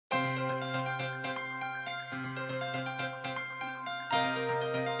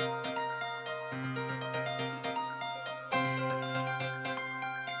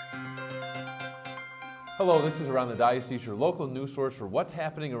Hello, this is Around the Diocese, your local news source for what's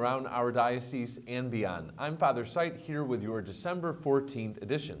happening around our diocese and beyond. I'm Father Sight here with your December 14th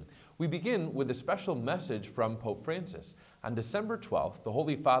edition. We begin with a special message from Pope Francis. On December 12th, the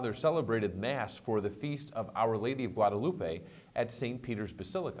Holy Father celebrated Mass for the feast of Our Lady of Guadalupe at St. Peter's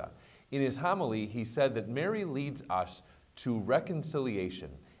Basilica. In his homily, he said that Mary leads us to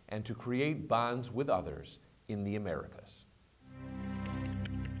reconciliation and to create bonds with others in the Americas.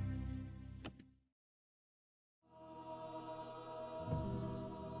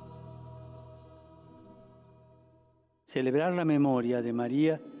 Celebrar la memoria de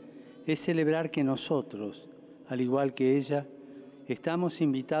María es celebrar que nosotros, al igual que ella, estamos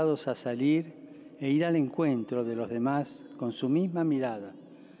invitados a salir e ir al encuentro de los demás con su misma mirada,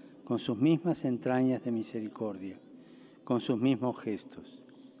 con sus mismas entrañas de misericordia, con sus mismos gestos.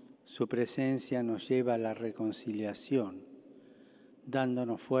 Su presencia nos lleva a la reconciliación,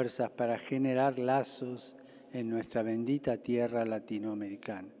 dándonos fuerzas para generar lazos en nuestra bendita tierra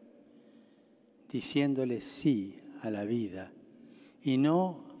latinoamericana, diciéndole sí a la vida y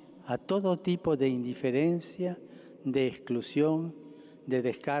no a todo tipo de indiferencia, de exclusión, de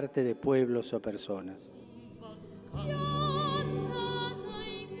descarte de pueblos o personas.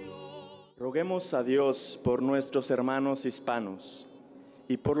 Roguemos a Dios por nuestros hermanos hispanos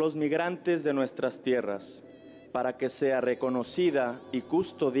y por los migrantes de nuestras tierras, para que sea reconocida y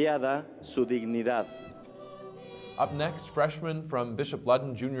custodiada su dignidad. Up next, freshmen from Bishop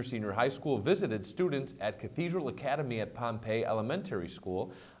Ludden Junior Senior High School visited students at Cathedral Academy at Pompei Elementary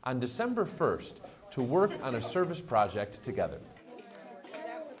School on December 1st to work on a service project together.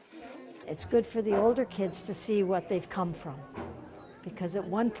 It's good for the older kids to see what they've come from, because at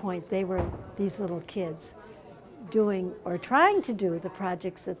one point they were these little kids doing or trying to do the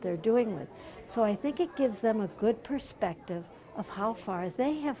projects that they're doing with. So I think it gives them a good perspective of how far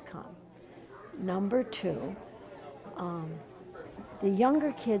they have come. Number two, the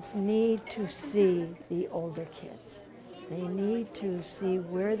younger kids need to see the older kids. They need to see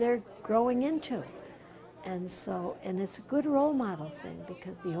where they're growing into. And it's a good role model thing,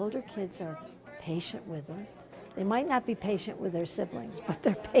 because the older kids are patient with them. They might not be patient with their siblings, but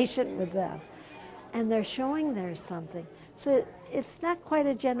they're patient with them. And they're showing there's something. So it's not quite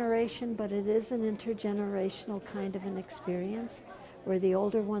a generation, but it is an intergenerational kind of an experience where the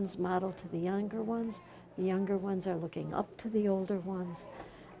older ones model to the younger ones are looking up to the older ones,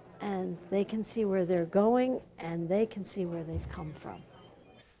 and they can see where they're going and they can see where they've come from.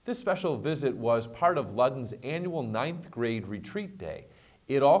 This special visit was part of Ludden's annual 9th grade retreat day.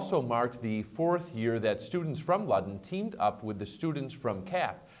 It also marked the 4th year that students from Ludden teamed up with the students from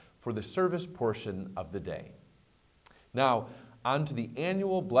CAP for the service portion of the day. Now, on to the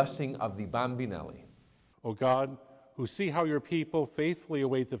annual blessing of the Bambinelli. O God, who see how your people faithfully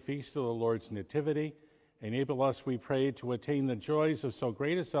await the feast of the Lord's Nativity, enable us, we pray, to attain the joys of so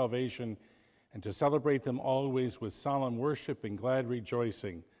great a salvation and to celebrate them always with solemn worship and glad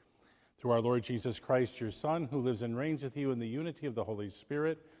rejoicing. Through our Lord Jesus Christ, your Son, who lives and reigns with you in the unity of the Holy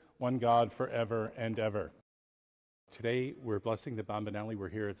Spirit, one God, forever and ever. Today, we're blessing the Bambinelli. We're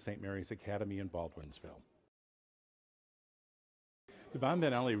here at St. Mary's Academy in Baldwinsville. The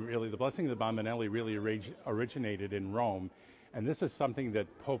blessing of the Bambinelli really originated in Rome, and this is something that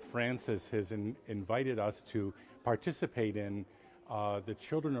Pope Francis has invited us to participate in. The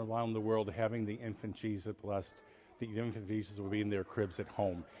children around the world having the infant Jesus blessed. The infant Jesus will be in their cribs at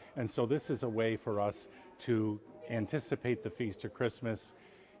home. And so this is a way for us to anticipate the feast of Christmas.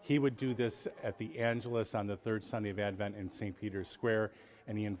 He would do this at the Angelus on the 3rd Sunday of Advent in St. Peter's Square,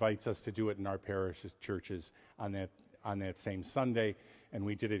 and he invites us to do it in our parish churches on that same Sunday, and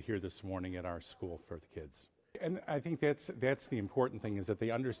we did it here this morning at our school for the kids. And I think that's the important thing, is that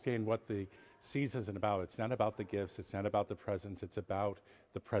they understand what the season is about. It's not about the gifts, it's not about the presents, it's about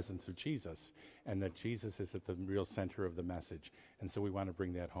the presence of Jesus, and that Jesus is at the real center of the message. And so we want to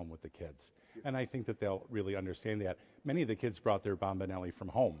bring that home with the kids. And I think that they'll really understand that. Many of the kids brought their Bambinelli from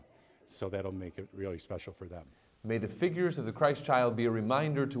home, so that'll make it really special for them. May the figures of the Christ child be a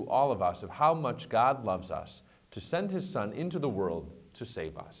reminder to all of us of how much God loves us to send his Son into the world to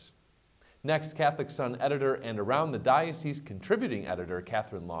save us. Next, Catholic Sun editor and Around the Diocese contributing editor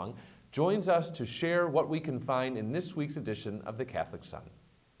Catherine Long joins us to share what we can find in this week's edition of the Catholic Sun.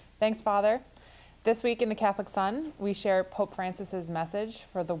 Thanks, Father. This week in the Catholic Sun, we share Pope Francis's message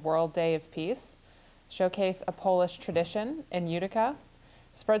for the World Day of Peace, showcase a Polish tradition in Utica,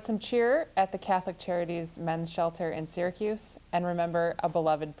 spread some cheer at the Catholic Charities Men's Shelter in Syracuse, and remember a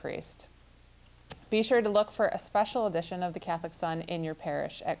beloved priest. Be sure to look for a special edition of the Catholic Sun in your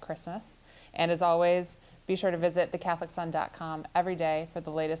parish at Christmas. And as always, be sure to visit thecatholicsun.com every day for the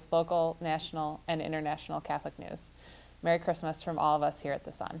latest local, national, and international Catholic news. Merry Christmas from all of us here at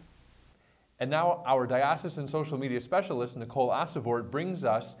the Sun. And now our diocesan social media specialist, Nicole Osivort, brings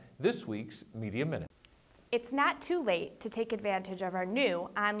us this week's Media Minute. It's not too late to take advantage of our new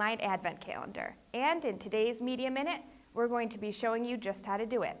online Advent calendar. And in today's Media Minute, we're going to be showing you just how to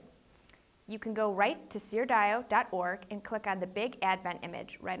do it. You can go right to seerdio.org and click on the big Advent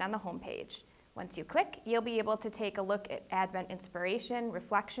image right on the home page. Once you click, you'll be able to take a look at Advent inspiration,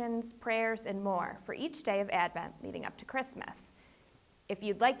 reflections, prayers, and more for each day of Advent leading up to Christmas. If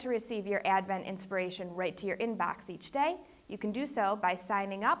you'd like to receive your Advent inspiration right to your inbox each day, you can do so by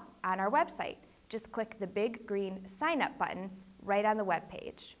signing up on our website. Just click the big green Sign Up button right on the web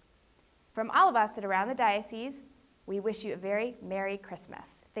page. From all of us at Around the Diocese, we wish you a very Merry Christmas.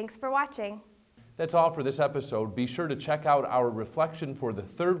 Thanks for watching. That's all for this episode. Be sure to check out our reflection for the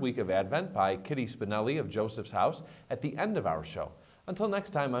third week of Advent by Kitty Spinelli of Joseph's House at the end of our show. Until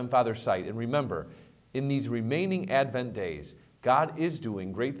next time, I'm Father Sight, and remember, in these remaining Advent days, God is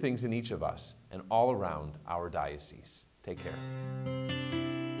doing great things in each of us and all around our diocese. Take care.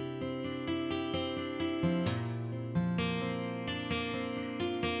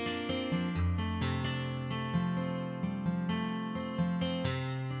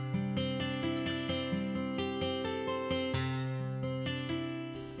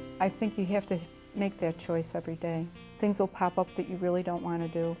 I think you have to make that choice every day. Things will pop up that you really don't want to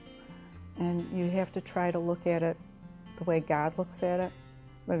do, and you have to try to look at it the way God looks at it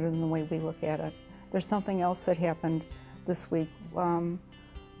rather than the way we look at it. There's something else that happened this week. The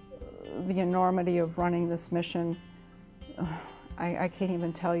enormity of running this mission, I can't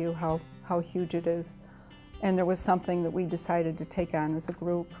even tell you how huge it is. And there was something that we decided to take on as a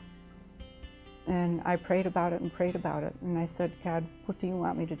group. And I prayed about it and prayed about it. And I said, God, what do you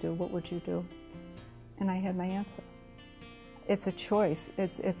want me to do? What would you do? And I had my answer. It's a choice.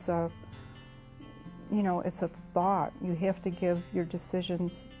 It's a thought. You have to give your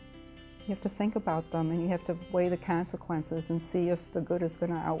decisions, you have to think about them, and you have to weigh the consequences and see if the good is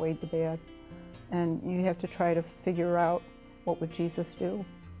going to outweigh the bad. And you have to try to figure out, what would Jesus do?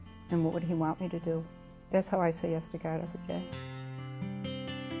 And what would he want me to do? That's how I say yes to God every day.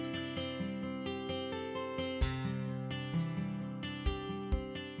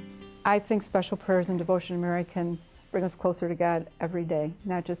 I think special prayers and devotion to Mary can bring us closer to God every day,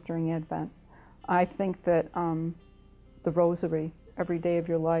 not just during Advent. I think that the Rosary every day of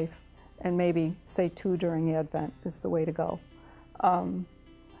your life, and maybe say 2 during Advent, is the way to go.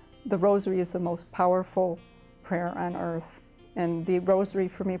 The Rosary is the most powerful prayer on earth, and the Rosary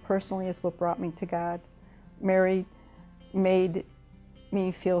for me personally is what brought me to God. Mary made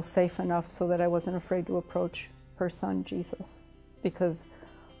me feel safe enough so that I wasn't afraid to approach her son Jesus, because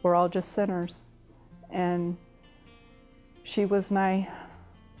we're all just sinners. And she was my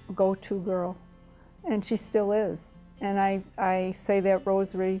go-to girl, and she still is. And I say that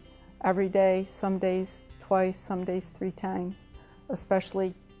Rosary every day, some days twice, some days 3 times,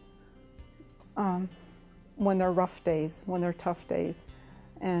 especially when they're rough days, when they're tough days.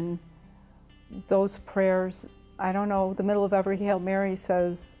 And those prayers, I don't know, the middle of every Hail Mary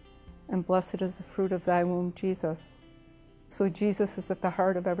says, and blessed is the fruit of thy womb, Jesus. So Jesus is at the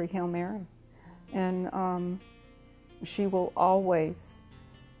heart of every Hail Mary. And she will always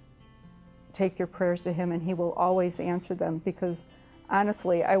take your prayers to him, and he will always answer them, because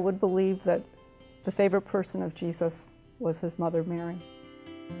honestly, I would believe that the favorite person of Jesus was his mother, Mary.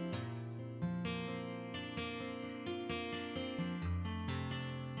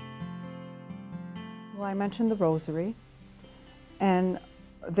 Well, I mentioned the Rosary, and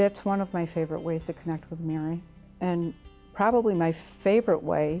that's one of my favorite ways to connect with Mary. And probably my favorite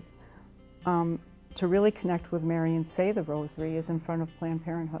way to really connect with Mary and say the Rosary is in front of Planned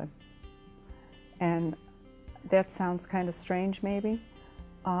Parenthood. And that sounds kind of strange, maybe.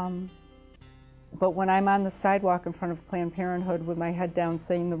 But when I'm on the sidewalk in front of Planned Parenthood with my head down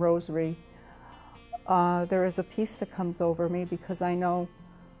saying the Rosary, there is a peace that comes over me, because I know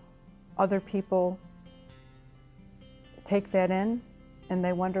other people take that in and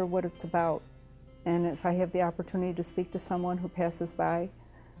they wonder what it's about. And if I have the opportunity to speak to someone who passes by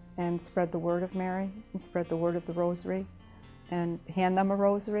and spread the word of Mary and spread the word of the Rosary and hand them a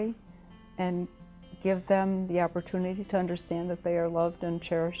rosary and give them the opportunity to understand that they are loved and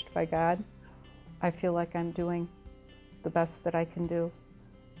cherished by God, I feel like I'm doing the best that I can do.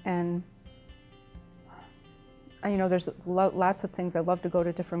 And you know, there's lots of things. I love to go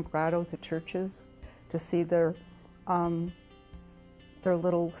to different grottos at churches to see their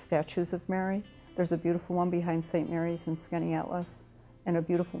little statues of Mary. There's a beautiful one behind St. Mary's in Skaneateles, and a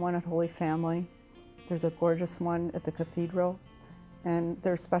beautiful one at Holy Family. There's a gorgeous one at the Cathedral, and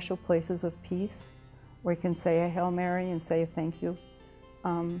there's special places of peace where you can say a Hail Mary and say a thank you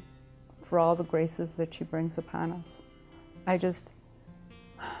for all the graces that she brings upon us.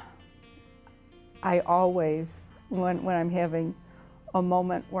 I always, when I'm having a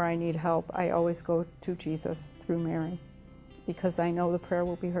moment where I need help, I always go to Jesus through Mary, because I know the prayer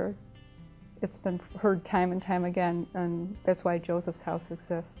will be heard. It's been heard time and time again, and that's why Joseph's house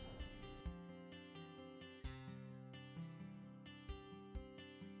exists.